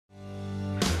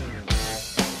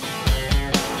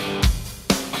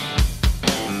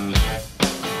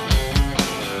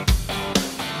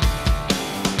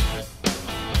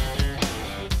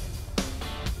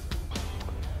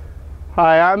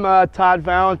Hi, I'm Todd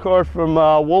Vaillancourt from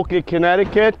Schuylkill,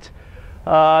 Connecticut.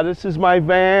 This is my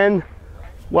van.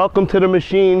 Welcome to the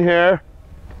machine here.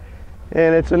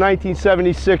 And it's a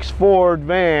 1976 Ford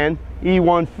van,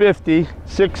 E150,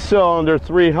 6-cylinder,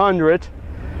 300.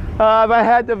 I've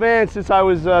had the van since I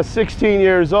was 16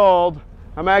 years old.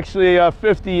 I'm actually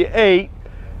 58.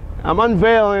 I'm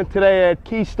unveiling today at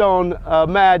Keystone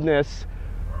Madness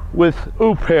with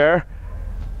Oop here.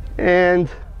 And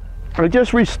I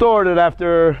just restored it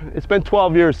after, it's been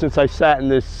 12 years since I sat in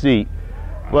this seat.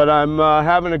 But I'm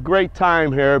having a great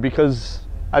time here because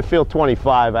I feel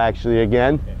 25 actually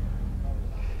again.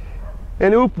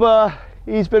 And Oop,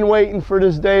 he's been waiting for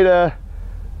this day to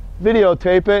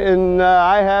videotape it, and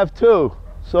I have too.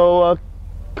 So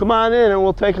come on in and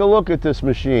we'll take a look at this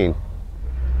machine.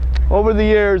 Over the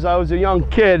years, I was a young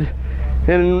kid,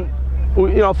 and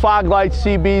you know, fog lights,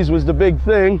 CBs was the big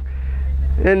thing.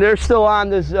 And they're still on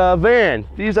this van.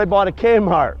 These I bought at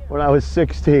Kmart when I was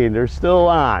 16. They're still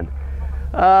on.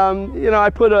 You know, I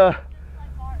put a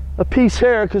piece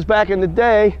here because back in the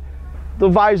day, the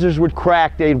visors would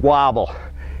crack, they'd wobble,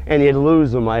 and you'd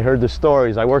lose them. I heard the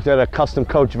stories. I worked at a custom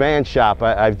coach van shop.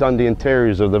 I've done the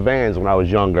interiors of the vans when I was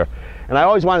younger. And I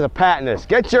always wanted to patent this.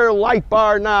 Get your light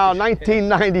bar now,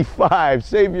 1995,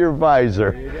 save your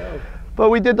visor. There you go. But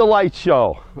we did the light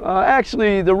show.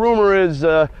 Actually, the rumor is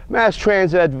Mass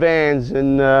Transit vans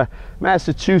in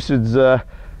Massachusetts.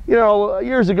 You know,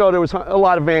 years ago there was a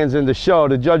lot of vans in the show.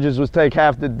 The judges would take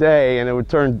half the day and it would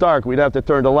turn dark. We'd have to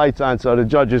turn the lights on so the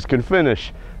judges could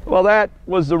finish. Well, that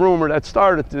was the rumor that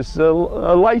started this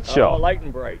light show. Oh, light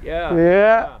and bright, yeah.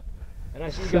 Yeah. And I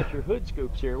see you got your hood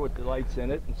scoops here with the lights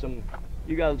in it, and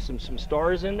you got some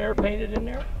stars in there, painted in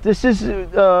there? This is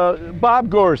Bob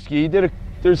Gorski. He did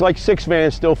there's like 6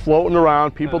 vans still floating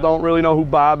around. People don't really know who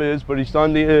Bob is, but he's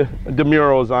done the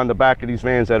murals on the back of these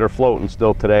vans that are floating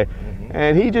still today.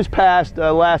 And he just passed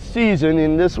last season,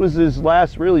 and this was his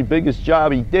last really biggest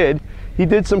job he did. He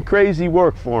did some crazy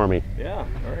work for me. Yeah,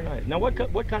 very nice. Now what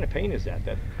kind of paint is that?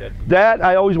 That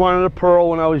I always wanted a pearl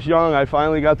when I was young. I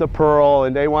finally got the pearl,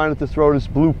 and they wanted to throw this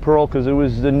blue pearl because it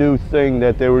was the new thing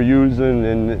that they were using,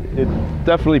 and it's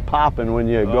definitely popping when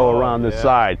you go around the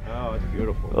side. Oh, it's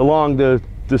beautiful. Along the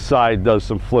side does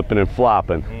some flipping and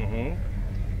flopping.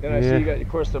 Then I see you got, of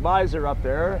course, the visor up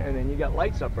there, and then you got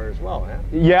lights up there as well, huh?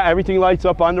 Yeah, everything lights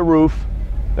up on the roof.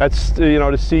 That's you know,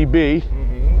 the CB.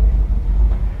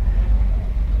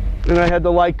 And I had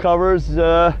the light covers.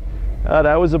 I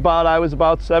was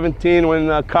about 17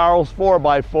 when Carl's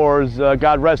 4x4s,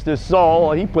 God rest his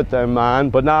soul, he put them on.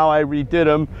 But now I redid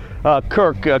them.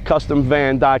 Kirk,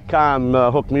 CustomVan.com,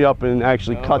 hooked me up and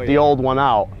actually cut the old one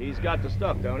out. He's got the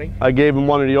stuff, don't he? I gave him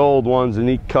one of the old ones and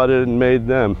he cut it and made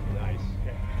them. Nice.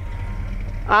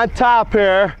 On top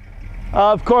here,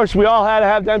 of course, we all had to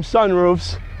have them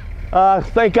sunroofs.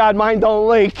 Thank God mine don't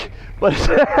leak. But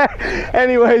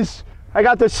anyways, I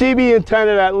got the CB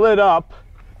antenna that lit up,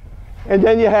 and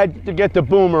then you had to get the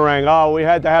boomerang. Oh, we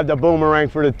had to have the boomerang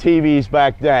for the TVs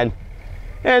back then.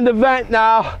 And the vent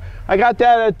now, I got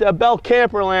that at Bell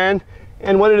Camperland,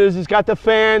 and what it is, it's got the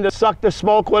fan to suck the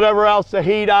smoke, whatever else, the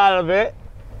heat out of it.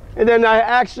 And then I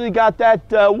actually got that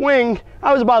wing.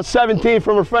 I was about 17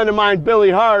 from a friend of mine,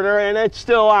 Billy Harder, and it's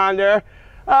still on there.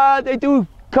 They do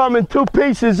come in 2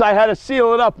 pieces. I had to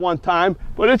seal it up one time,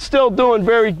 but it's still doing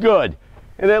very good.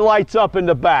 And it lights up in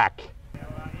the back.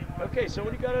 Okay, so what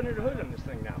do you got under the hood on this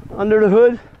thing now? Under the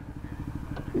hood,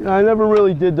 you know, I never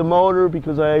really did the motor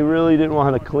because I really didn't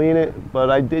want to clean it,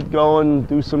 but I did go and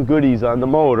do some goodies on the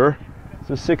motor. It's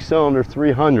a 6-cylinder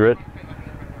 300.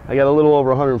 I got a little over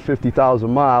 150,000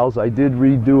 miles. I did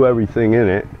redo everything in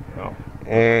it. Oh.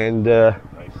 And nice.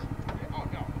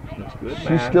 That's good, she's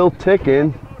man. still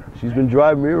ticking. She's been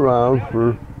driving me around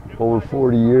for over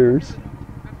 40 years.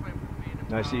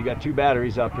 I see you got 2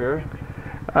 batteries up here.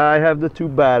 I have the 2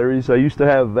 batteries. I used to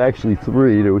have actually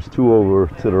 3. There was 2 over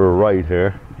to the right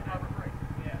here.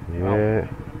 Yeah.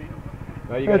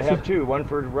 Well, you got to have 2. One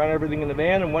for to run everything in the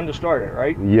van and one to start it,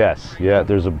 right? Yes. Yeah.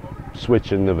 There's a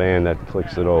switch in the van that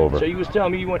clicks it over. So you was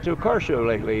telling me you went to a car show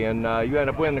lately, and you ended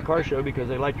up winning the car show because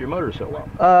they liked your motor so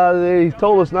well. They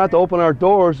told us not to open our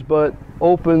doors, but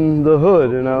open the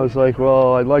hood, and I was like,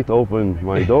 well, I'd like to open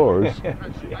my doors.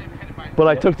 But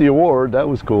I took the award. That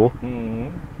was cool.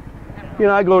 You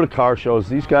know, I go to car shows.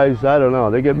 These guys, I don't know,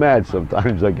 they get mad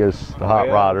sometimes, I guess, the hot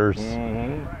rodders.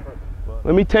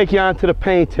 Let me take you on to the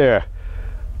paint here.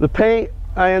 The paint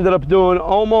I ended up doing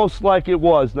almost like it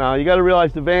was. Now, you got to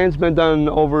realize the van's been done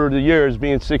over the years,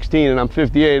 being 16 and I'm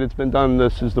 58. It's been done,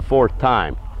 this is the 4th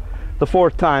time. The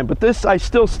 4th time. But this, I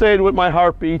still stayed with my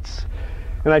heartbeats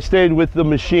and I stayed with the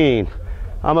machine.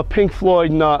 I'm a Pink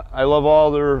Floyd nut. I love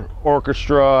all their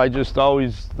orchestra. I just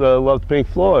always loved Pink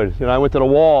Floyd. You know, I went to the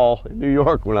Wall in New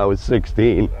York when I was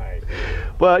 16. Nice.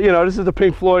 But, you know, this is the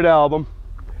Pink Floyd album.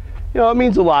 You know, it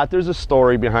means a lot. There's a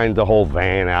story behind the whole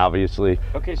van, obviously.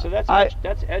 Okay, so that's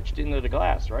etched into the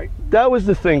glass, right? That was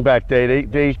the thing back then.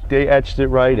 They etched it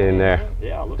right in there.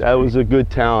 Yeah, that was a good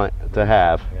talent to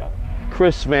have. Yeah.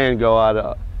 Chris Van Gogh out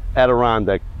of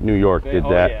Adirondack, New York, did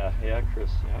that. Yeah, Chris.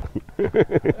 Yeah.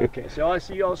 Okay, so I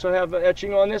see you also have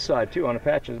etching on this side too, on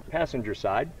the passenger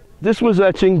side. This was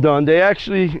etching done. They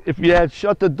actually, if you had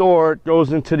shut the door, it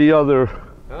goes into the other.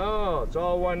 Oh, it's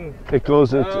all one. It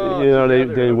goes into, you know,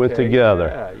 they went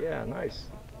together. Yeah, nice.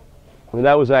 And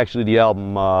that was actually the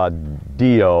album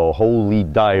Dio, Holy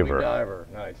Diver. Holy Diver,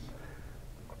 nice.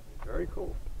 Very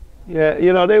cool. Yeah,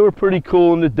 you know, they were pretty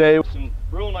cool in the day. Some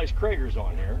real nice Kragers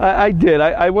on here. I did.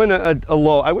 I went a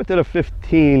low. I went to the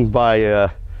 15 by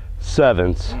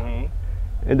 7s. Mm-hmm.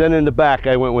 And then in the back,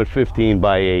 I went with 15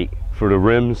 by 8 for the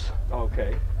rims.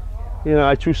 Okay. You know,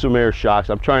 I threw some air shocks.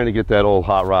 I'm trying to get that old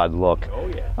hot rod look. Oh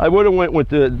yeah. I would have went with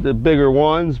the bigger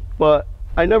ones, but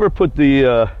I never put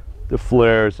the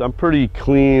flares. I'm pretty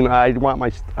clean. I'm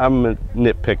a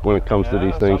nitpick when it comes to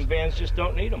these things. Some vans just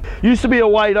don't need them. Used to be a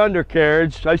white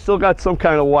undercarriage. I still got some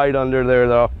kind of white under there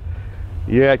though.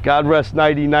 Yeah, God rest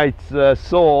Nighty Night's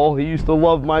soul. He used to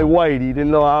love my white. He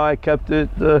didn't know how I kept it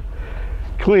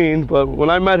clean, but when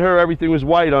I met her, everything was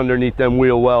white underneath them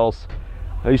wheel wells.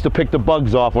 I used to pick the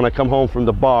bugs off when I come home from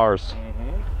the bars,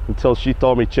 until she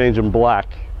told me change them black.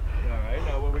 All right,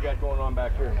 now what we got going on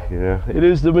back here? Yeah, it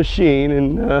is the machine,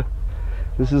 and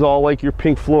this is all like your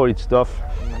Pink Floyd stuff.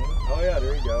 Oh yeah,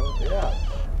 there you go.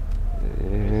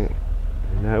 Yeah.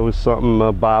 And that was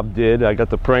something Bob did. I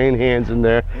got the praying hands in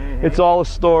there. It's all a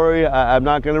story. I'm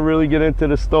not going to really get into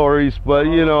the stories, but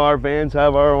you know, our vans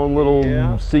have our own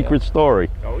little secret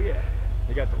story. Oh yeah.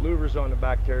 You got the louvers on the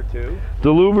back there too.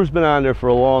 The louver's been on there for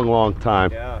a long, long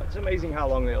time. Yeah, it's amazing how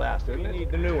long they last. You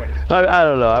need the new ones. I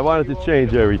don't know. I wanted to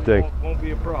change everything. Won't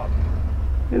be a problem.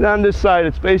 And on this side,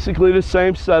 it's basically the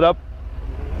same setup.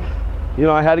 You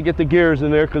know, I had to get the gears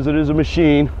in there because it is a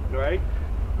machine. Right.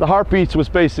 The Heartbeats was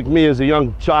basically me as a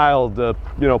young child, you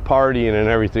know, partying and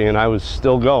everything, and I was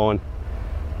still going.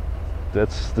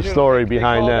 That's the story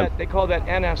behind them. They call that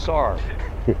NSR.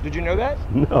 Did you know that?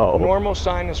 No. Normal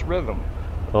sinus rhythm.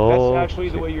 Oh. That's actually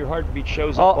the way your heartbeat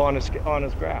shows up on his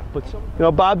graph. But you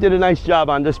know, Bob did a nice job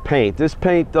on this paint. This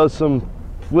paint does some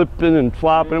flipping and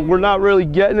flopping. We're not really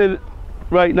getting it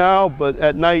right now, but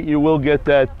at night you will get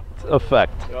that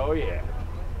effect. Oh yeah.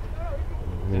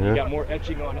 And you got more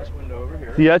etching on this window over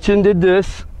here. The etching did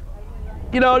this.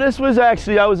 You know, this was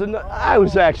actually, I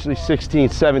was actually 16,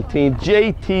 17.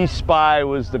 JT Spy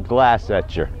was the glass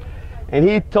etcher. And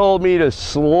he told me to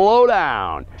slow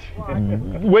down.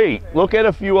 Wait, look at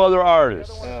a few other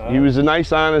artists. He was a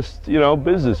nice, honest, you know,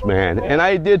 businessman. And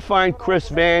I did find Chris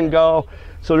Van Gogh.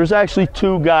 So there's actually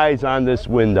 2 guys on this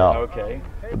window. Okay.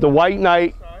 The White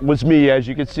Knight was me. As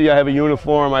you can see, I have a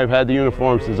uniform. I've had the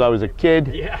uniform since I was a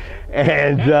kid. Yeah.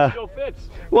 And still fits.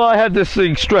 well, I had this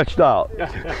thing stretched out.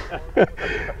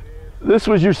 This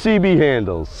was your CB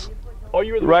handles. Oh,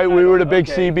 you were the right, we were the big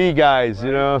okay. CB guys,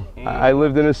 you know. I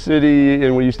lived in a city,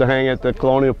 and we used to hang at the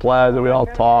Colonial Plaza. We all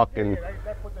talk, and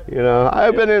you know,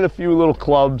 I've been in a few little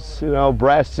clubs, you know,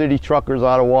 Brass City Truckers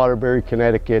out of Waterbury,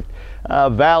 Connecticut,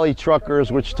 Valley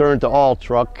Truckers, which turned to All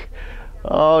Truck.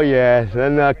 Oh yeah,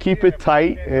 then Keep It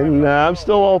Tight, and I'm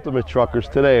still Ultimate Truckers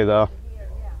today, though.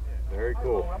 Very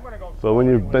cool. So when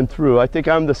you've been through, I think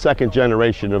I'm the 2nd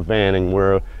generation of vanning,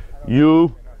 where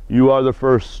you are the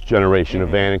 1st generation of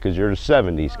vanning because you're the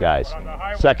 70s guys.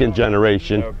 2nd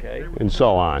generation, and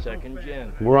so on. 2nd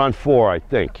gen. We're on 4, I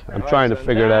think. I'm trying to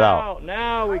figure that out.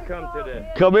 Now we come to the...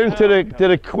 Come into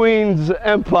the Queen's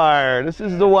Empire. This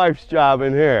is the wife's job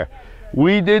in here.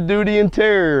 We did do the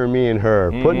interior, me and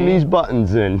her, putting these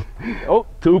buttons in. Oh,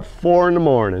 4 in the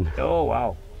morning. Oh,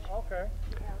 wow. Okay.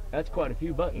 That's quite a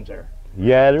few buttons there.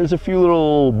 Yeah, there's a few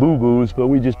little boo-boos, but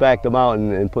we just backed them out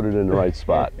and put it in the right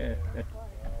spot. Yeah.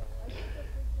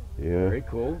 Very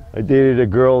cool. I dated a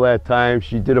girl that time.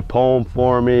 She did a poem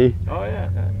for me. Oh, yeah.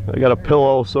 I got a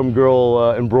pillow. Some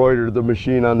girl embroidered the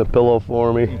machine on the pillow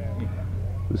for me.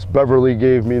 This Beverly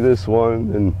gave me this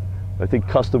one, and I think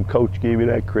Custom Coach gave me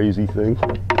that crazy thing.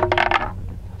 Yeah,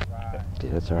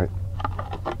 that's all right.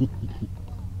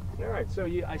 All right, so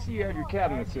I see you have your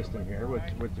cabinet system here, which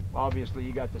obviously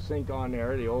you got the sink on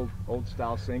there, the old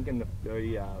style sink, and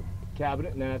the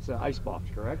cabinet, and that's an ice box,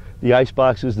 correct? The ice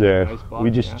box is there. Box,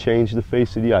 we just changed the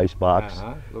face of the ice box.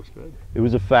 Looks good. It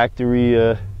was a factory,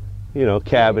 you know,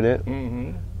 cabinet.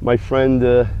 My friend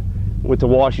Went to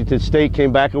Washington State,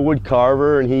 came back a wood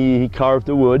carver, and he carved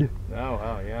the wood. Oh,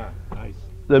 wow, yeah, nice.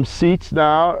 Them seats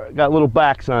now got little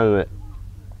backs on it.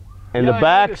 And Yeah, the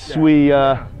backs,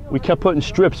 we kept putting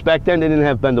strips. Back then they didn't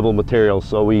have bendable materials,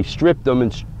 so we stripped them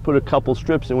and put a couple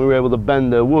strips, and we were able to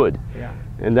bend the wood. Yeah.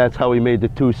 And that's how we made the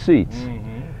two seats.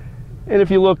 Mm-hmm. And if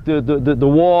you look, the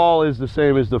wall is the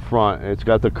same as the front. It's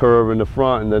got the curve in the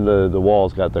front, and then the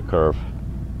wall's got the curve.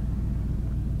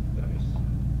 Nice.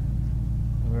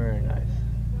 Very nice.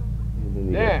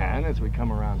 Then, as we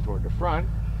come around toward the front,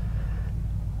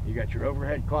 you got your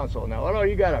overhead console. Now, what all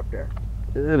you got up there?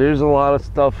 Yeah, there's a lot of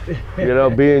stuff. You know,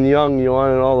 being young, you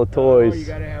wanted all the toys. Oh, you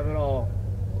gotta have it all.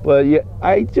 But yeah,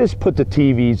 I just put the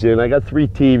TVs in. I got 3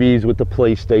 TVs with the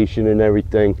PlayStation and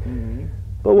everything. Mm-hmm.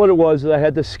 But what it was, I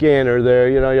had the scanner there.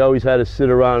 You know, you always had to sit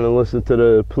around and listen to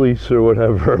the police or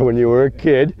whatever when you were a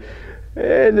kid.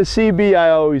 And the CB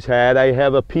I always had. I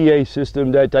have a PA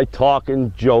system that I talk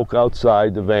and joke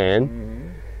outside the van. Mm-hmm.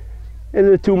 And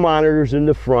the 2 monitors in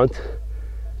the front.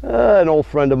 An old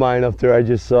friend of mine up there I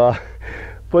just saw.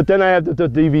 But then I have the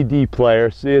DVD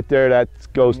player. See it there? That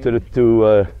goes to the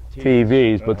 2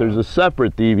 TVs. But there's a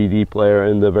separate DVD player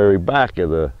in the very back of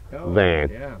the van.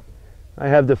 Yeah. I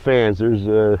have the fans. There's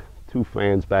 2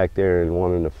 fans back there and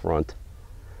 1 in the front.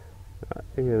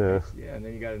 You know. Yeah, and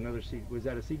then you got another CD. Was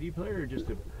that a CD player or just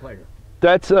a player?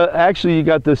 That's actually, you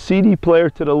got the CD player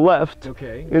to the left.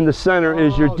 Okay. In the center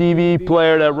is your DVD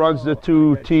player that runs the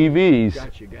 2 TVs.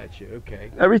 Gotcha,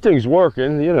 okay. Everything's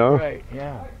working, you know. Right,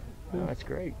 yeah. Oh, that's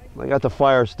great. I got the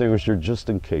fire extinguisher just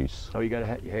in case. Oh, you got to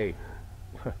hey,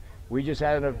 we just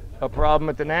had a problem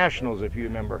at the Nationals, if you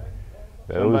remember.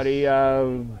 Somebody,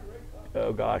 oh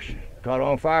gosh, caught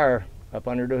on fire up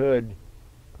under the hood.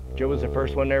 Joe was the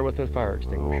first one there with the fire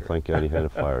extinguisher. Oh, thank God he had a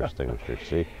fire extinguisher.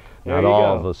 See, There not you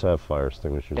all go. of us have fire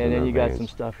extinguishers. And in then our you got vans. some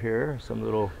stuff here, some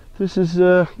little. This is,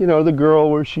 you know, the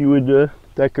girl where she would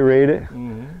decorate it.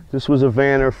 Mm-hmm. This was a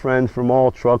vanner friend from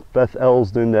All Truck, Beth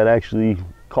Elsden, that actually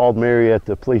called Mary at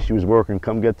the place she was working,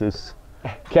 come get this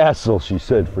castle, she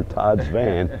said, for Todd's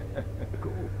van.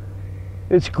 Cool.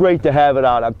 It's great to have it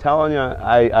out. I'm telling you,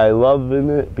 I love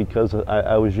it because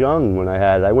I was young when I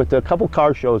had it. I went to a couple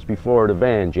car shows before the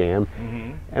Van Jam,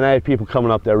 Mm-hmm. and I had people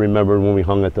coming up that remembered when we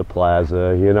hung at the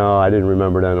plaza. You know, I didn't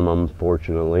remember them,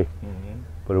 unfortunately. Mm-hmm.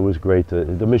 But it was great. The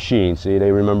machine, see,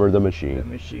 they remember the machine. The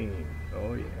machine.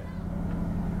 Oh yeah.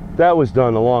 That was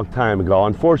done a long time ago.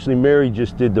 Unfortunately, Mary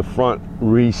just did the front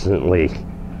recently.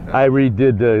 I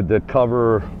redid the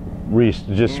cover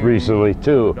just recently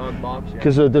too. Dog box, yeah.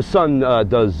 Because the sun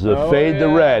does fade the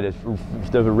red.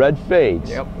 If the red fades.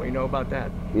 Yep, we know about that.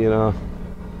 You know.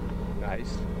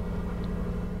 Nice.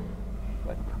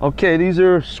 Okay, these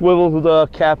are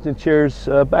swiveled captain chairs.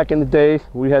 Back in the day,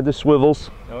 we had the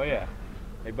swivels. Oh yeah.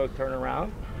 They both turn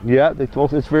around. Yeah, they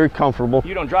told it's very comfortable.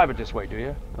 You don't drive it this way, do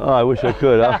you? Oh, I wish I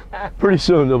could. Pretty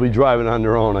soon they'll be driving on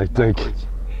their own, I think.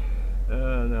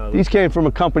 No. These came from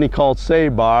a company called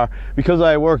Saybar. Because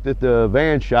I worked at the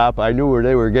van shop, I knew where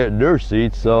they were getting their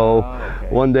seats. So okay.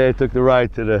 one day I took the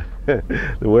ride to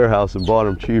the warehouse and bought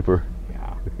them cheaper.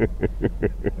 Yeah.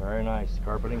 Very nice.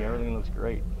 Carpeting, everything looks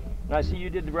great. And I see you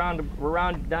did down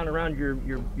around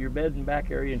your bed and back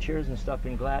area and chairs and stuff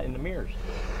in the mirrors.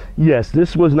 Yes,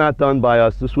 this was not done by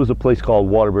us. This was a place called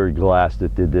Waterbury Glass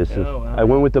that did this. Oh, wow. I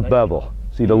went with the bevel.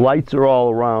 See, the lights are all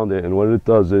around it, and what it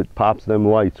does, it pops them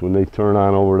lights when they turn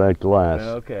on over that glass.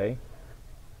 Okay.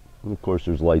 And of course,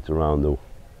 there's lights around the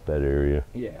bed area.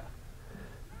 Yeah.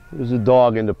 There's a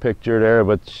dog in the picture there,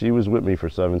 but she was with me for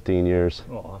 17 years.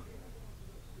 Aw.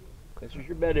 This is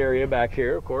your bed area back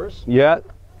here, of course. Yeah,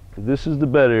 this is the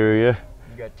bed area.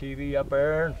 You got TV up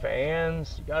there and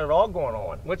fans. You got it all going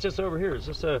on. What's this over here? Is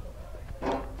this a...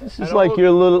 This is like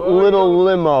your little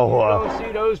limo. You don't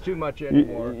see those too much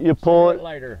anymore. You pull it.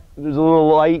 Lighter. There's a little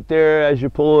light there. As you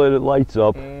pull it, it lights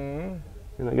up. Mm-hmm.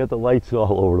 And I got the lights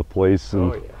all over the place.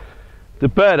 And Oh yeah. the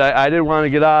bed, I didn't want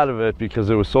to get out of it because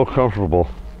it was so comfortable.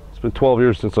 It's been 12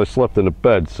 years since I slept in a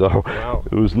bed, so Wow.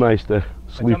 it was nice to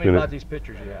sleep Tell me in about it. these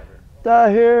pictures you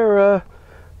have here. Here,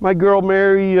 my girl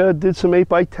Mary did some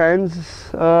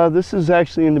 8x10s. This is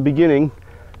actually in the beginning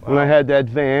when I had that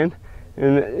van.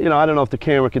 And, you know, I don't know if the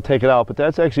camera could take it out, but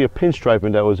that's actually a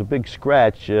pinstriping that was a big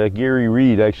scratch. Gary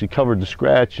Reed actually covered the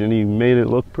scratch, and he made it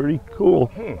look pretty cool.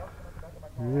 Yeah. Yeah.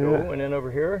 Cool. And then over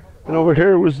here? And over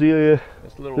here was the,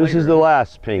 this is the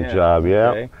last paint job, yeah.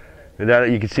 Okay. And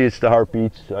that, you can see it's the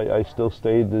heartbeats. I still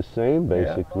stayed the same,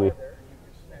 basically. Yeah.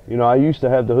 You know, I used to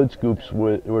have the hood scoops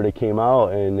where they came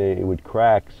out and they would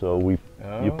crack, so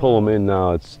you pull them in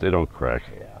now, they don't crack.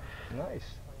 Yeah, nice.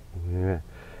 Yeah.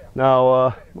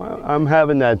 Now, I'm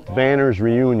having that Vanners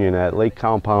reunion at Lake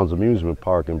Compounds Amusement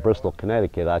Park in Bristol,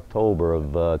 Connecticut, October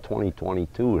of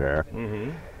 2022 here.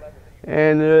 Mm-hmm.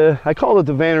 And I called it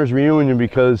the Vanners reunion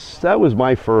because that was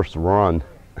my first run.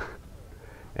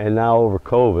 And now over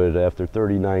COVID, after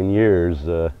 39 years,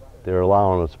 they're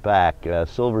allowing us back.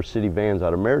 Silver City Vans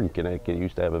out of Meriden, Connecticut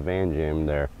used to have a van jam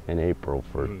there in April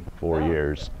for 4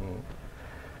 years.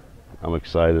 I'm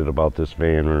excited about this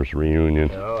Vanners reunion.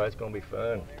 Oh, that's going to be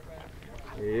fun.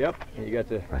 Yep, you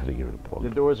got I had to give it a plug. the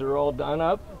doors are all done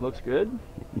up. Looks good.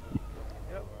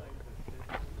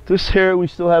 This here, we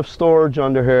still have storage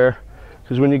under here,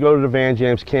 because when you go to the van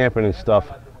jams camping and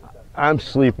stuff, I'm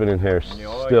sleeping in here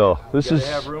still. This is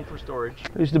have room for storage.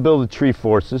 I used to build a tree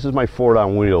fort. This is my fort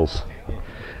on wheels.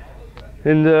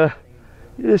 And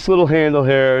this little handle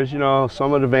here is, you know,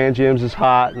 some of the van jams is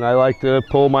hot, and I like to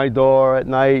pull my door at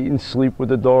night and sleep with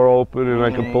the door open, and I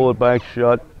can pull it back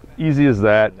shut. Easy as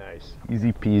that. Nice.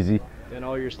 Easy peasy. And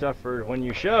all your stuff for when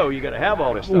you show, you got to have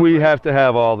all this stuff. We have to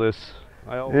have all this.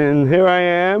 And here I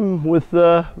am with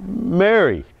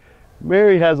Mary.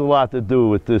 Mary has a lot to do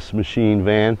with this machine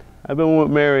van. I've been with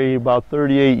Mary about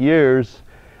 38 years,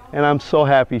 and I'm so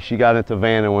happy she got into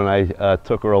vanning when I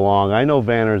took her along. I know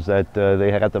vanners that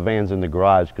they got the vans in the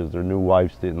garage because their new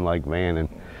wives didn't like vanning.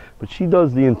 But she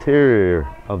does the interior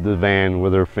of the van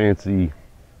with her fancy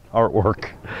artwork.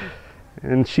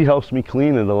 And she helps me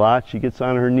clean it a lot. She gets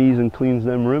on her knees and cleans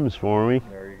them rims for me.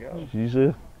 There you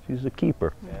go. She's a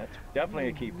keeper. Yeah, it's definitely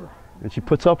a keeper. And she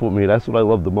puts up with me. That's what I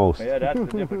love the most. Yeah, that's the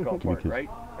difficult part, right?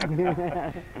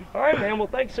 All right, man. Well,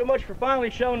 thanks so much for finally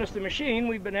showing us the machine.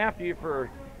 We've been after you for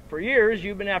years.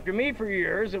 You've been after me for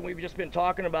years, and we've just been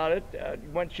talking about it.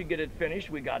 Once you get it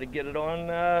finished, we got to get it on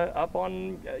up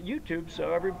on YouTube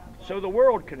so the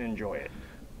world can enjoy it.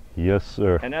 Yes,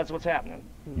 sir. And that's what's happening.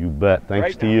 You bet. Thanks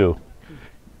Right to now. you.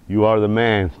 You are the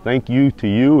man. Thank you to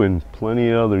you and plenty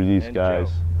of other these And guys.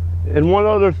 Joe. And one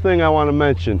other thing I want to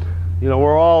mention. You know,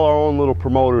 we're all our own little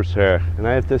promoters here, and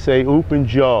I have to say, Oop and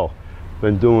Joe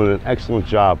been doing an excellent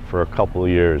job for a couple of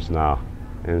years now,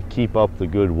 and keep up the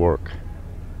good work.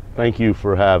 Thank you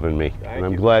for having me, and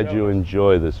I'm glad you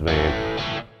enjoy this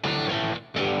van.